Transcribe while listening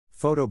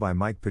Photo by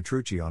Mike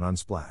Petrucci on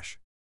Unsplash.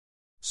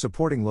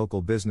 Supporting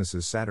local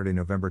businesses Saturday,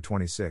 November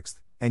 26th,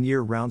 and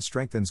year-round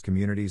strengthens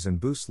communities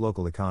and boosts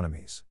local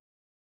economies.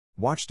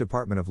 Watch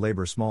Department of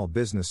Labor Small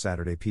Business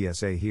Saturday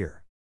PSA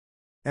here.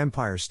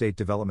 Empire State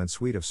Development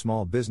suite of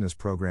small business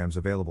programs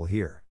available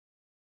here.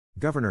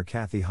 Governor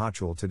Kathy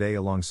Hochul today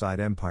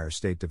alongside Empire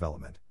State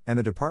Development, and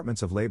the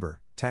Departments of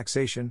Labor,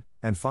 Taxation,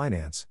 and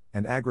Finance,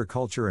 and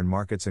Agriculture and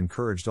Markets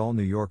encouraged all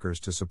New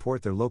Yorkers to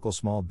support their local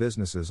small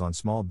businesses on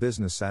Small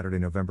Business Saturday,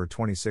 November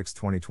 26,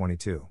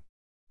 2022.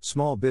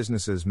 Small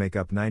businesses make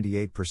up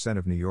 98%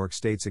 of New York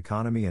State's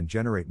economy and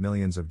generate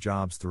millions of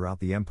jobs throughout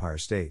the Empire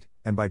State,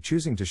 and by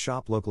choosing to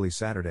shop locally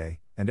Saturday,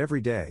 and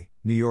every day,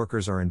 New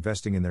Yorkers are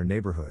investing in their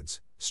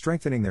neighborhoods,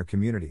 strengthening their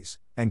communities,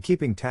 and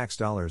keeping tax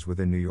dollars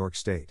within New York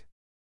State.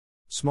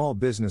 Small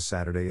Business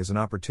Saturday is an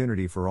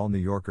opportunity for all New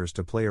Yorkers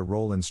to play a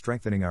role in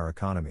strengthening our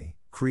economy,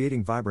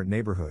 creating vibrant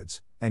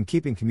neighborhoods, and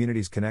keeping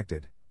communities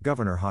connected,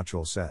 Governor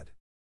Hochul said.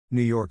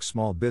 New York's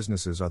small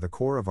businesses are the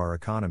core of our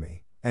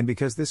economy, and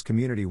because this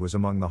community was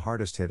among the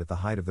hardest hit at the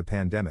height of the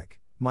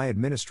pandemic, my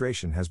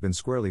administration has been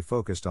squarely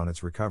focused on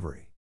its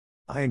recovery.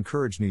 I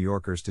encourage New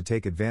Yorkers to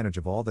take advantage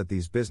of all that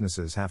these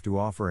businesses have to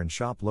offer and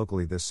shop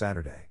locally this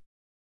Saturday.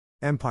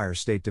 Empire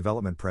State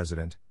Development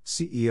President,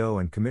 CEO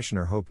and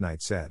Commissioner Hope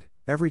Knight said,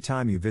 "Every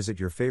time you visit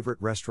your favorite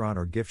restaurant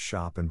or gift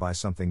shop and buy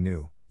something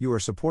new, you are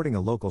supporting a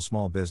local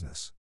small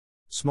business.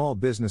 Small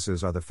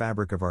businesses are the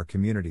fabric of our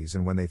communities,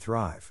 and when they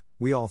thrive,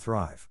 we all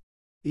thrive."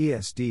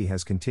 ESD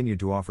has continued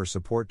to offer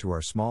support to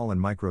our small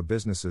and micro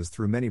businesses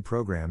through many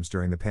programs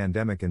during the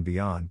pandemic and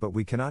beyond, but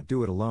we cannot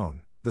do it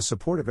alone. The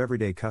support of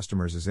everyday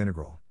customers is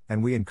integral,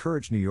 and we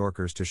encourage New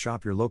Yorkers to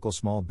shop your local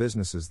small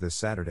businesses this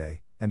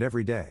Saturday, and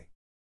every day.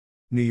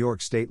 New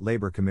York State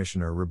Labor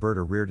Commissioner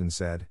Roberta Reardon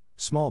said,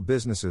 "Small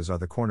businesses are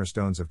the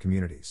cornerstones of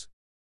communities.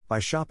 By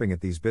shopping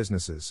at these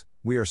businesses,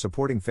 we are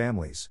supporting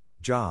families,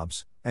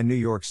 jobs, and New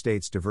York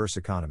State's diverse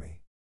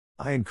economy.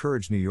 I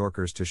encourage New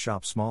Yorkers to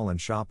shop small and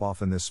shop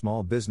often this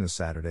Small Business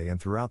Saturday and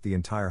throughout the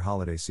entire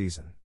holiday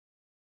season."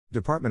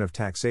 Department of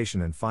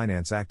Taxation and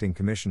Finance Acting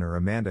Commissioner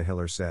Amanda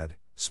Hiller said,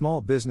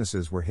 "Small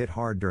businesses were hit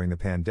hard during the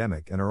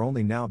pandemic and are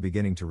only now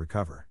beginning to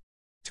recover.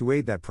 To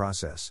aid that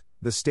process,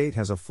 the state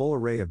has a full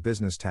array of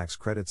business tax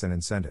credits and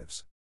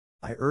incentives.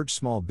 I urge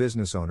small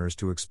business owners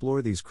to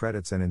explore these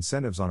credits and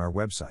incentives on our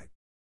website.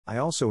 I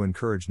also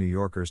encourage New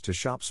Yorkers to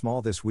shop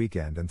small this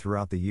weekend and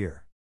throughout the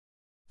year."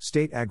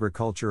 State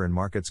Agriculture and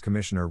Markets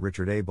Commissioner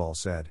Richard Aball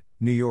said,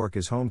 "New York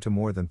is home to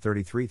more than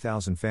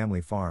 33,000 family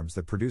farms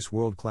that produce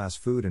world-class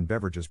food and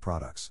beverages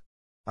products.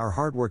 Our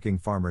hardworking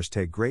farmers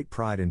take great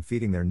pride in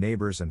feeding their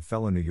neighbors and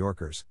fellow New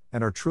Yorkers,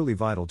 and are truly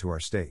vital to our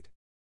state.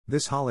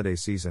 This holiday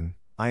season,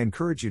 I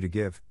encourage you to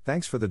give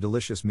thanks for the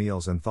delicious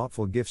meals and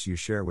thoughtful gifts you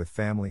share with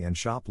family and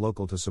shop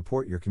local to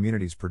support your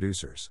community's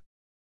producers."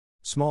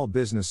 Small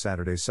Business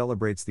Saturday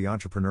celebrates the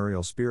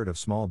entrepreneurial spirit of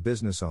small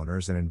business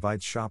owners and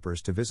invites shoppers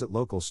to visit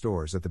local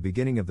stores at the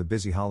beginning of the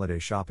busy holiday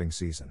shopping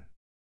season.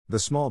 The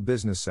small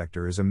business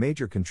sector is a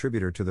major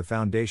contributor to the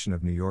foundation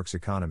of New York's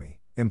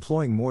economy,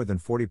 employing more than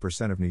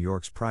 40% of New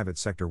York's private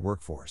sector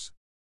workforce.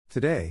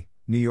 Today,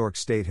 New York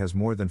State has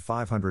more than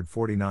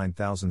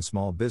 549,000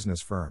 small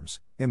business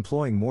firms,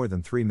 employing more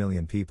than 3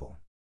 million people.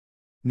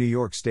 New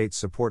York State's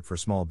support for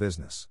small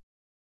business.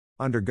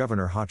 Under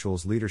Governor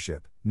Hochul's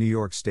leadership, New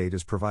York State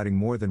is providing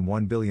more than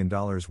 $1 billion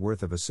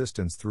worth of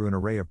assistance through an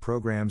array of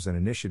programs and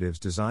initiatives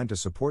designed to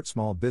support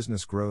small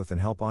business growth and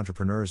help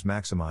entrepreneurs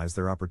maximize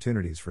their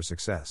opportunities for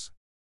success.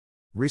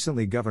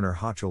 Recently, Governor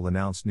Hochul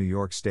announced New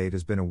York State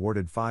has been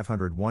awarded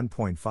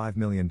 $501.5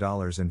 million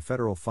in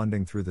federal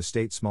funding through the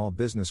State Small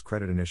Business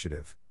Credit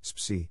Initiative,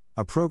 SBCI,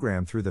 a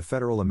program through the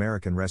Federal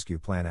American Rescue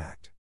Plan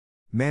Act.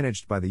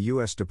 Managed by the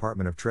U.S.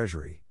 Department of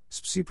Treasury,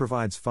 SBCI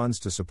provides funds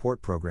to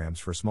support programs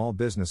for small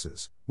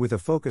businesses, with a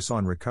focus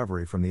on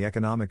recovery from the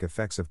economic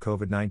effects of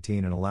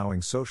COVID-19 and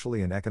allowing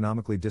socially and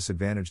economically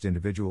disadvantaged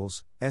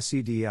individuals,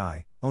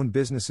 SEDI-owned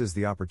businesses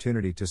the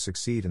opportunity to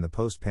succeed in the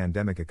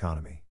post-pandemic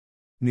economy.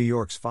 New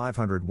York's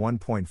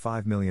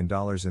 $501.5 million in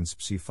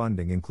SBCI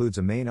funding includes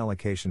a main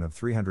allocation of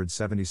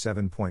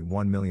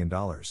 $377.1 million,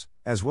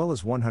 as well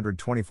as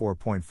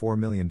 $124.4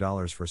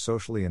 million for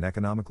socially and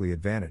economically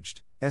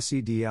advantaged,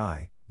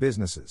 SEDI,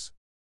 businesses.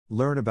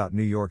 Learn about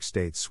New York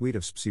State's suite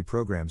of SBCI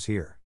programs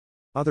here.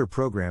 Other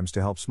programs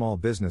to help small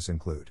business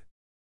include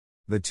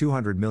the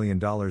 $200 million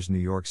New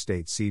York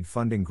State Seed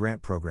Funding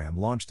Grant Program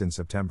launched in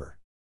September.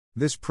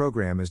 This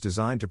program is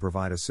designed to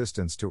provide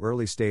assistance to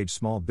early-stage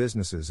small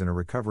businesses in a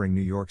recovering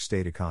New York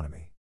State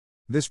economy.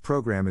 This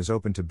program is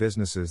open to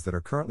businesses that are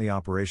currently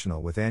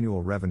operational with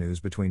annual revenues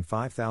between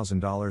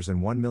 $5,000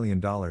 and $1 million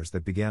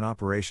that began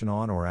operation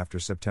on or after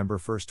September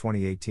 1,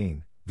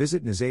 2018.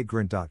 Visit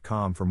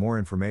nsaidgrant.com for more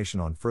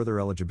information on further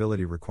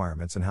eligibility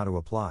requirements and how to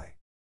apply.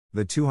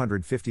 The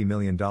 $250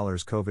 million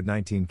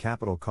COVID-19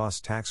 Capital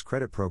Cost Tax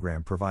Credit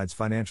Program provides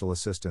financial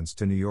assistance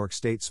to New York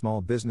State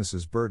small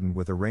businesses burdened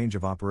with a range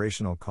of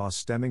operational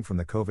costs stemming from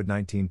the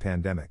COVID-19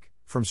 pandemic,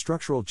 from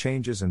structural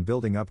changes and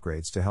building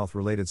upgrades to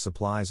health-related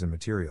supplies and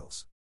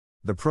materials.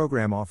 The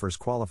program offers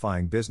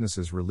qualifying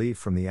businesses relief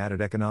from the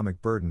added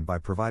economic burden by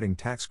providing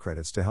tax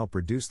credits to help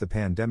reduce the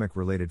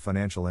pandemic-related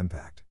financial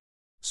impact.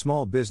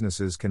 Small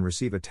businesses can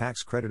receive a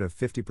tax credit of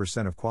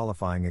 50% of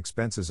qualifying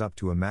expenses up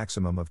to a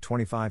maximum of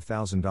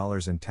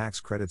 $25,000 in tax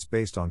credits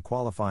based on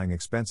qualifying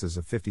expenses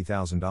of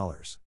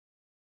 $50,000.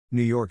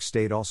 New York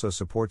State also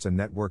supports a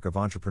network of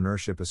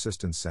Entrepreneurship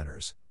Assistance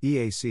Centers,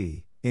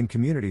 EAC, in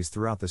communities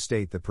throughout the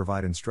state that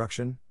provide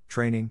instruction,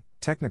 training,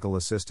 technical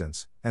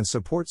assistance, and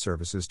support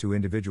services to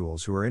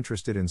individuals who are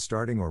interested in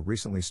starting or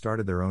recently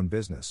started their own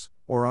business,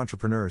 or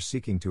entrepreneurs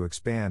seeking to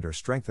expand or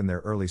strengthen their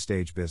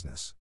early-stage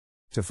business.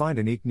 To find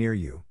an EAC near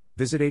you,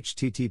 visit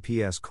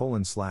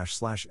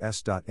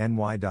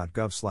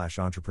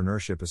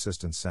https://s.ny.gov/entrepreneurship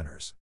assistance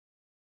centers.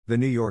 The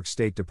New York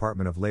State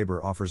Department of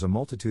Labor offers a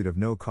multitude of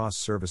no-cost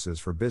services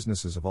for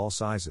businesses of all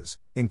sizes,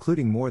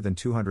 including more than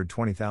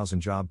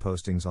 220,000 job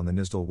postings on the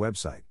NYSDL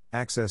website,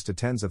 access to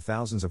tens of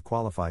thousands of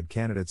qualified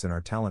candidates in our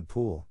talent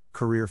pool,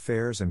 career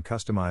fairs and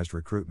customized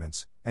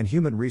recruitments, and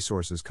human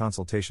resources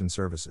consultation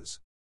services.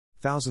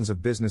 Thousands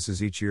of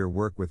businesses each year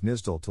work with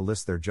NYSDL to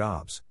list their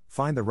jobs,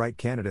 find the right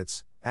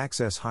candidates,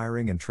 access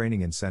hiring and training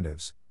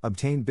incentives,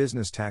 obtain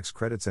business tax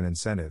credits and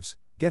incentives,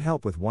 get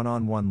help with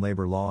one-on-one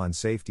labor law and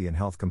safety and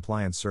health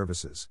compliance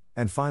services,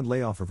 and find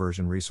layoff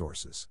aversion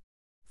resources.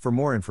 For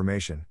more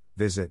information,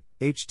 visit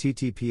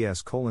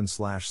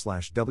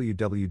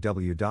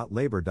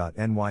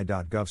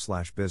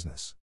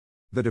https://www.labor.ny.gov/business.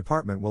 The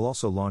department will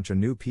also launch a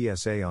new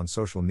PSA on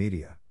social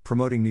media,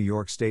 promoting New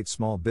York State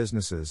small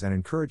businesses and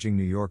encouraging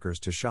New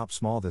Yorkers to shop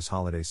small this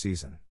holiday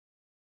season.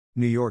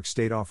 New York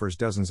State offers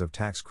dozens of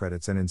tax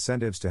credits and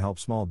incentives to help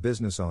small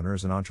business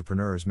owners and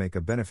entrepreneurs make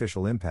a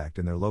beneficial impact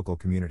in their local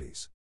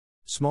communities.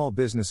 Small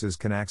businesses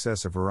can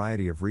access a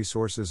variety of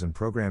resources and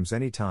programs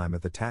anytime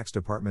at the Tax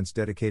Department's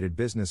dedicated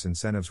Business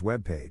Incentives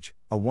webpage,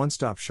 a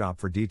one-stop shop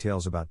for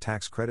details about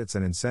tax credits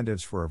and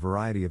incentives for a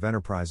variety of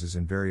enterprises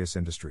in various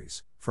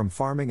industries, from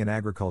farming and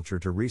agriculture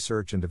to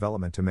research and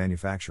development to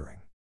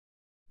manufacturing.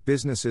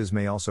 Businesses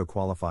may also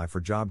qualify for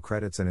job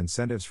credits and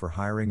incentives for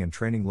hiring and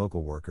training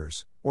local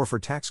workers, or for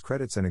tax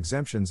credits and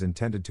exemptions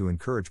intended to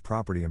encourage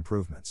property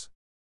improvements.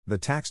 The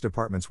Tax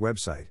Department's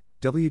website,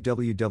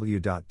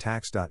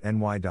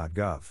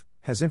 www.tax.ny.gov,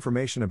 has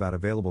information about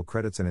available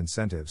credits and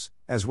incentives,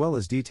 as well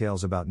as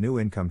details about new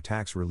income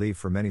tax relief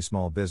for many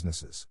small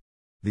businesses.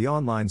 The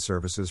Online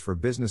Services for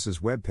Businesses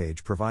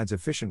webpage provides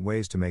efficient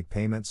ways to make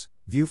payments,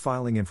 view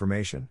filing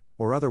information,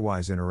 or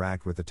otherwise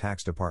interact with the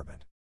Tax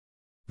Department.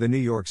 The New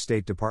York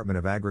State Department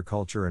of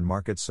Agriculture and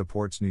Markets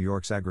supports New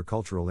York's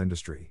agricultural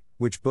industry,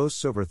 which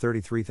boasts over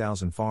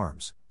 33,000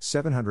 farms,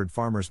 700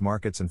 farmers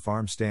markets and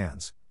farm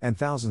stands, and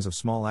thousands of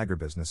small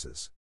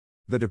agribusinesses.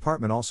 The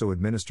department also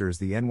administers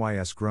the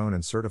NYS Grown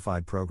and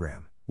Certified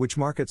program, which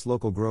markets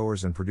local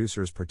growers and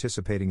producers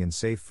participating in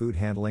safe food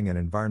handling and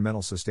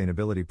environmental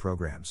sustainability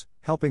programs,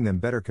 helping them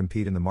better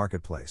compete in the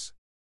marketplace.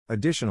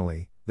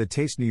 Additionally, the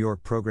Taste New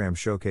York program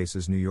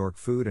showcases New York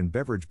food and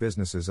beverage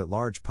businesses at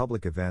large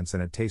public events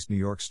and at Taste New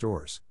York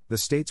stores, the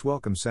state's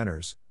welcome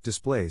centers,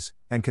 displays,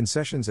 and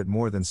concessions at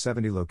more than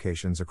 70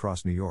 locations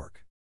across New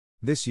York.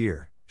 This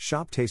year,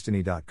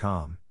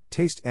 ShopTasteNY.com,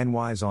 Taste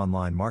NY's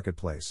online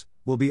marketplace,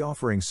 will be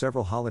offering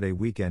several holiday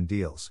weekend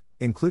deals,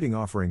 including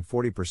offering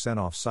 40%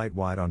 off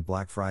site-wide on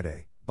Black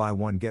Friday, buy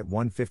one get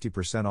one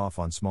 50% off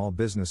on Small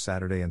Business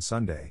Saturday and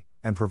Sunday,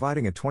 and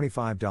providing a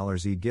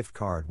 $25 e-gift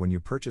card when you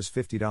purchase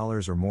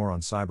 $50 or more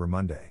on Cyber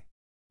Monday.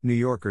 New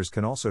Yorkers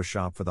can also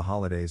shop for the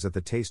holidays at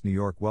the Taste New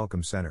York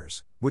Welcome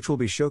Centers, which will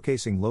be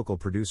showcasing local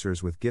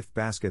producers with gift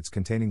baskets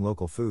containing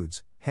local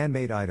foods,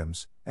 handmade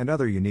items, and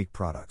other unique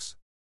products.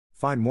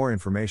 Find more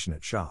information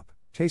at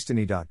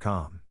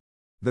shop.tasteany.com.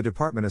 The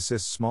department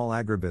assists small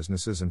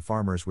agribusinesses and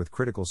farmers with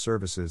critical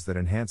services that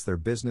enhance their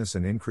business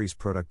and increase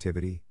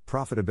productivity,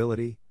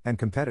 profitability, and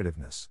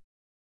competitiveness.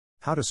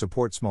 How to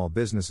support small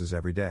businesses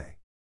every day.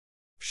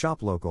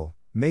 Shop local,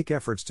 make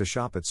efforts to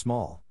shop at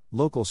small,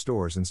 local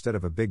stores instead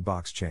of a big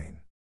box chain.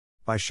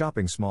 By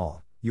shopping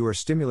small, you are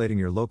stimulating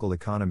your local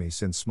economy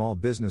since small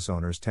business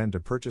owners tend to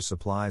purchase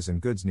supplies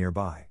and goods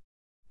nearby.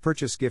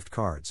 Purchase gift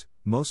cards.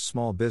 Most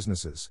small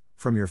businesses,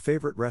 from your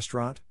favorite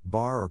restaurant,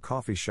 bar or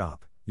coffee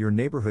shop, your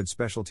neighborhood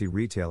specialty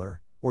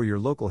retailer, or your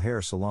local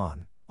hair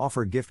salon,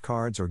 offer gift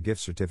cards or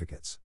gift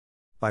certificates.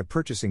 By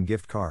purchasing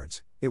gift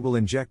cards, it will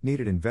inject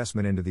needed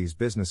investment into these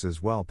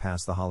businesses well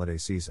past the holiday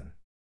season.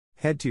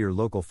 Head to your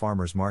local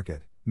farmers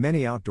market.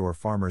 Many outdoor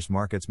farmers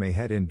markets may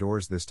head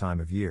indoors this time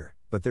of year,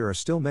 but there are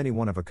still many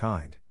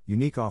one-of-a-kind,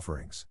 unique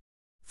offerings.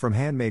 From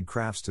handmade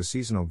crafts to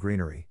seasonal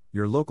greenery,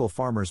 your local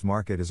farmers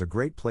market is a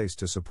great place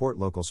to support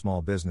local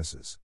small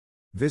businesses.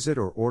 Visit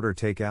or order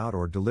takeout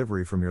or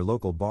delivery from your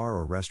local bar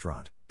or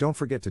restaurant. Don't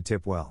forget to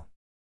tip well.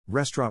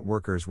 Restaurant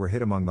workers were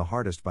hit among the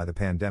hardest by the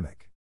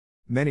pandemic.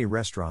 Many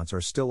restaurants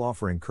are still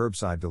offering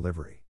curbside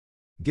delivery.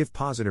 Give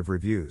positive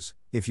reviews.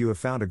 If you have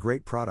found a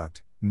great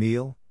product,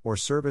 meal, or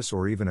service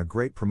or even a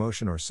great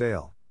promotion or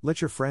sale,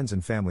 let your friends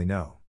and family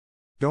know.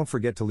 Don't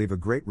forget to leave a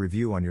great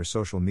review on your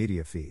social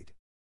media feed.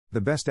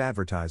 The best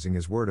advertising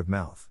is word of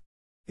mouth.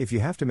 If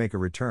you have to make a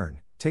return,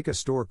 take a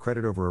store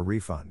credit over a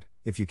refund,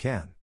 if you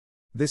can.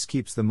 This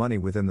keeps the money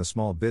within the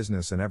small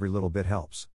business and every little bit helps.